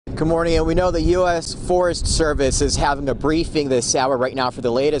Good morning, and we know the U.S. Forest Service is having a briefing this hour right now for the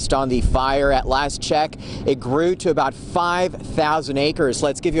latest on the fire. At last check, it grew to about 5,000 acres.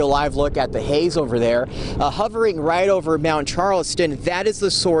 Let's give you a live look at the haze over there. Hovering right over Mount Charleston, that is the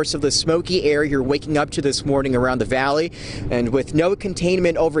source of the smoky air you're waking up to this morning around the valley. And with no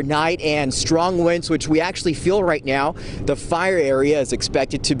containment overnight and strong winds, which we actually feel right now, the fire area is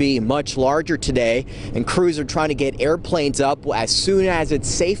expected to be much larger today. And crews are trying to get airplanes up as soon as it's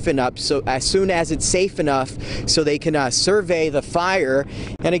safe enough so they can survey the fire.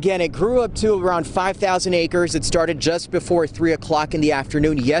 And again, it grew up to around 5,000 acres. It started just before 3 o'clock in the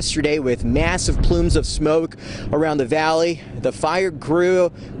afternoon yesterday with massive plumes of smoke around the valley. The fire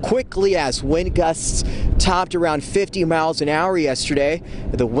grew quickly as wind gusts topped around 50 miles an hour yesterday.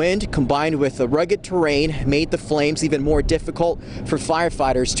 The wind combined with the rugged terrain made the flames even more difficult for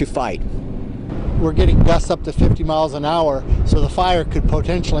firefighters to fight. We're getting gusts up to 50 miles an hour, so the fire could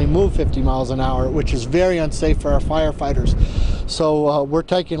potentially move 50 miles an hour, which is very unsafe for our firefighters. So we're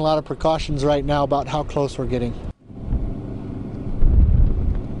taking a lot of precautions right now about how close we're getting.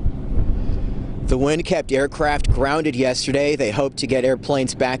 The wind kept aircraft grounded yesterday. They hope to get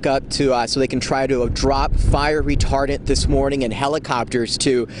airplanes back up to so they can try to drop fire retardant this morning and helicopters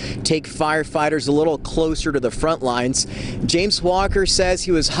to take firefighters a little closer to the front lines. James Walker says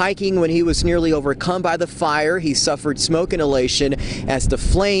he was hiking when he was nearly overcome by the fire. He suffered smoke inhalation as the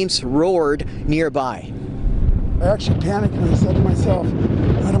flames roared nearby. I actually panicked and I said to myself,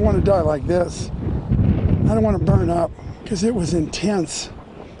 I don't want to die like this. I don't want to burn up, because it was intense.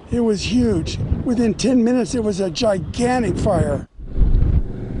 It was huge. Within 10 minutes, it was a gigantic fire.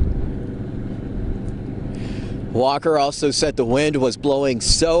 Walker also said the wind was blowing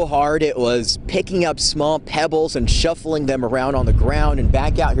so hard it was picking up small pebbles and shuffling them around on the ground. And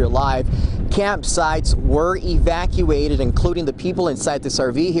back out here live, campsites were evacuated, including the people inside this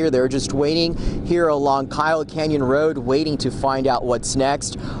RV here. They're just waiting here along Kyle Canyon Road, waiting to find out what's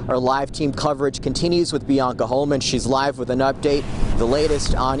next. Our live team coverage continues with Bianca Holman. She's live with an update, the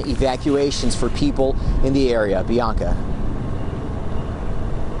latest on evacuations for people in the area. Bianca.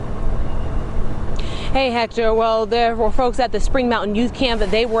 Hey Hector, well, there were folks at the Spring Mountain Youth Camp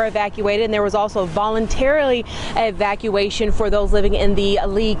that they were evacuated, and there was also voluntarily evacuation for those living in the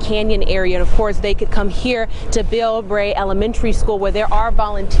Lee Canyon area. And of course, they could come here to Bill Bray Elementary School, where there are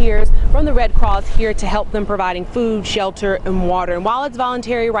volunteers from the Red Cross here to help them providing food, shelter, and water. And while it's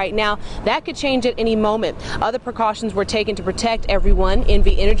voluntary right now, that could change at any moment. Other precautions were taken to protect everyone.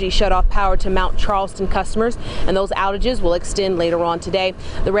 NV Energy shut off power to Mount Charleston customers, and those outages will extend later on today.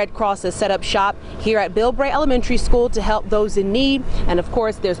 The Red Cross has set up shop here at Bill Bray Elementary School to help those in need, and of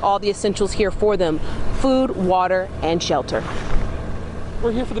course there's all the essentials here for them: food, water, and shelter.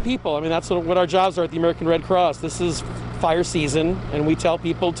 We're here for the people. I mean, that's what our jobs are at the American Red Cross. This is fire season, and we tell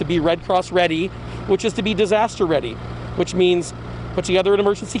people to be Red Cross ready, which is to be disaster ready, which means put together an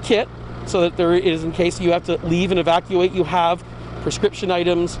emergency kit so that there is, in case you have to leave and evacuate, you have prescription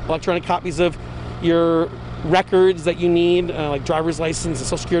items, electronic copies of your records that you need, like driver's license and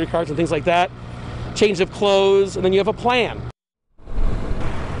social security cards and things like that, change of clothes, and then you have a plan.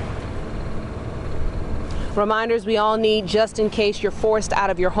 Reminders we all need just in case you're forced out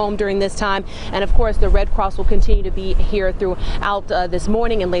of your home during this time. And of course, the Red Cross will continue to be here throughout this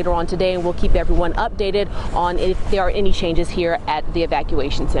morning and later on today, and we'll keep everyone updated on if there are any changes here at the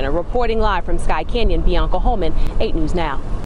evacuation center. Reporting live from Sky Canyon, Bianca Holman, 8 News Now.